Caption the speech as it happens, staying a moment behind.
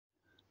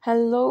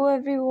Hello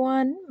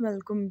everyone,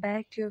 welcome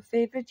back to your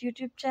favorite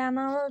YouTube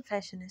channel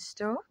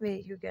Fashionista, where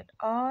you get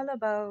all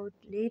about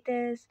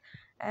latest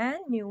and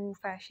new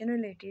fashion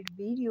related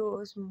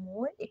videos,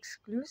 more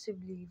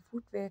exclusively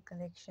footwear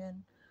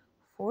collection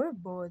for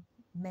both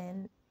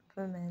men,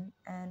 women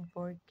and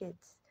for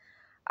kids.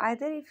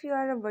 Either if you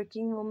are a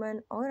working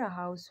woman or a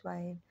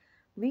housewife,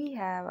 we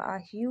have a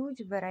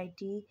huge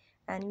variety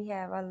and we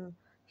have a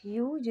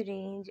huge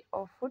range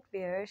of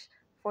footwears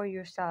for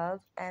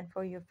yourself and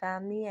for your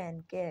family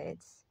and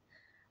kids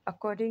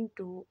according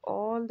to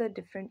all the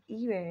different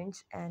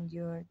events and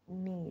your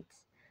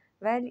needs.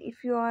 Well,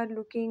 if you are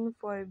looking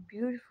for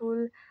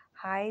beautiful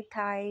high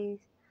thighs,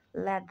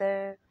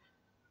 leather,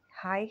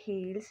 high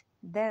heels,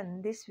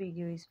 then this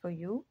video is for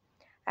you.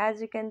 As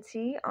you can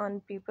see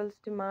on people's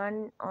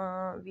demand,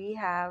 we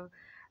have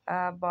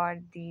bought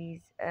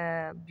these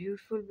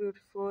beautiful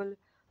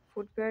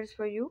footwears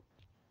for you.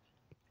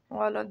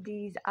 All of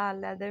these are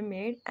leather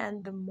made,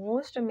 and the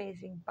most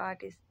amazing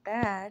part is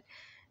that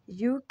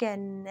you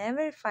can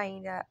never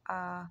find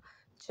a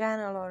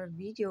channel or a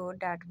video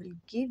that will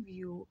give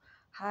you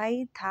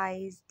high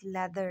thighs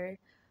leather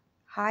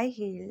high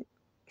heel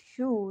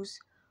shoes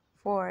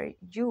for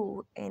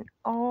you in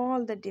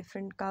all the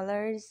different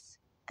colors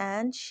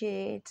and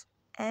shades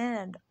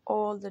and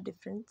all the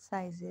different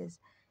sizes.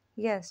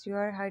 Yes, you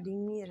are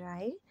hearing me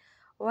right.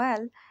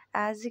 Well,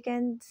 as you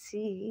can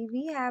see,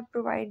 we have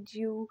provided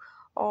you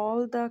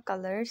all the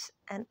colors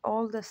and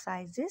all the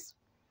sizes.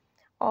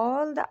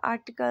 All the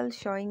articles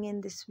showing in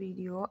this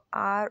video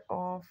are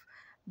of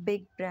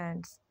big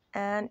brands,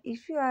 and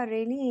if you are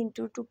really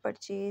into to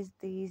purchase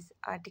these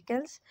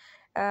articles,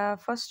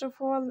 first of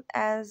all,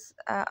 as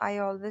I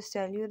always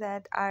tell you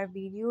that our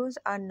videos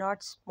are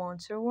not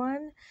sponsor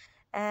one,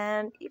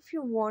 and if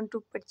you want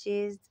to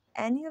purchase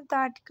any of the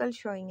articles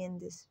showing in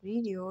this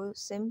video,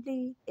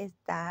 simply is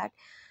that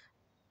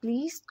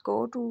please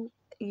go to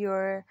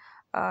your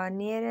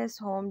nearest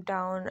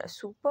hometown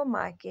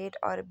supermarket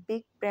or a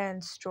big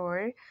brand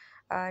store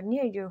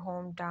near your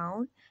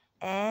hometown,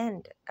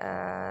 and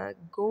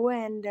go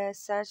and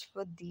search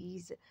for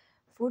these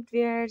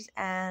footwears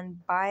and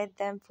buy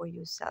them for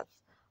yourself.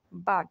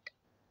 But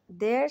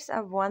there's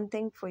a one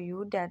thing for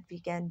you that we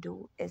can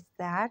do is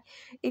that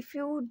if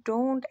you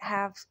don't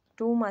have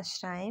too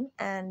much time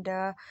and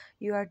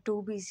you are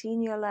too busy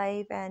in your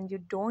life and you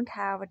don't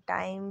have a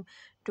time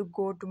to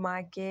go to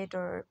market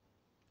or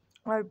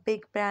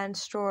big brand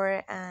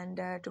store and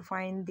to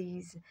find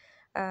these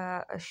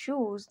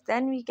shoes,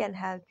 then we can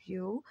help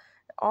you.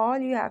 All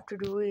you have to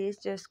do is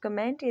just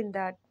comment in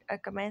that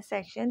comment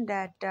section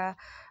that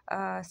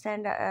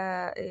send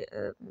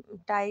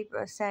type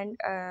send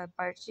a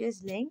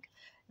purchase link.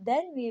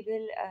 Then we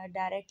will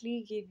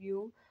directly give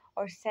you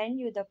or send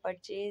you the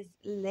purchase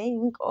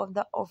link of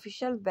the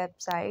official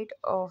website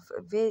of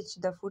which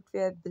the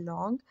footwear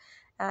belong,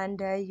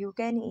 and you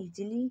can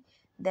easily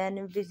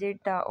then visit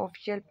the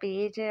official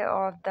page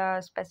of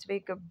the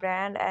specific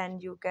brand,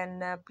 and you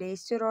can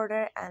place your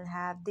order and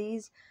have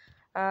these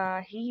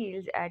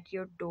heels at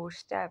your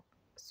doorstep.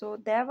 So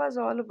that was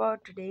all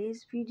about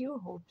today's video.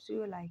 Hopes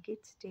you like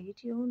it. Stay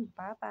tuned.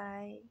 Bye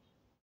bye.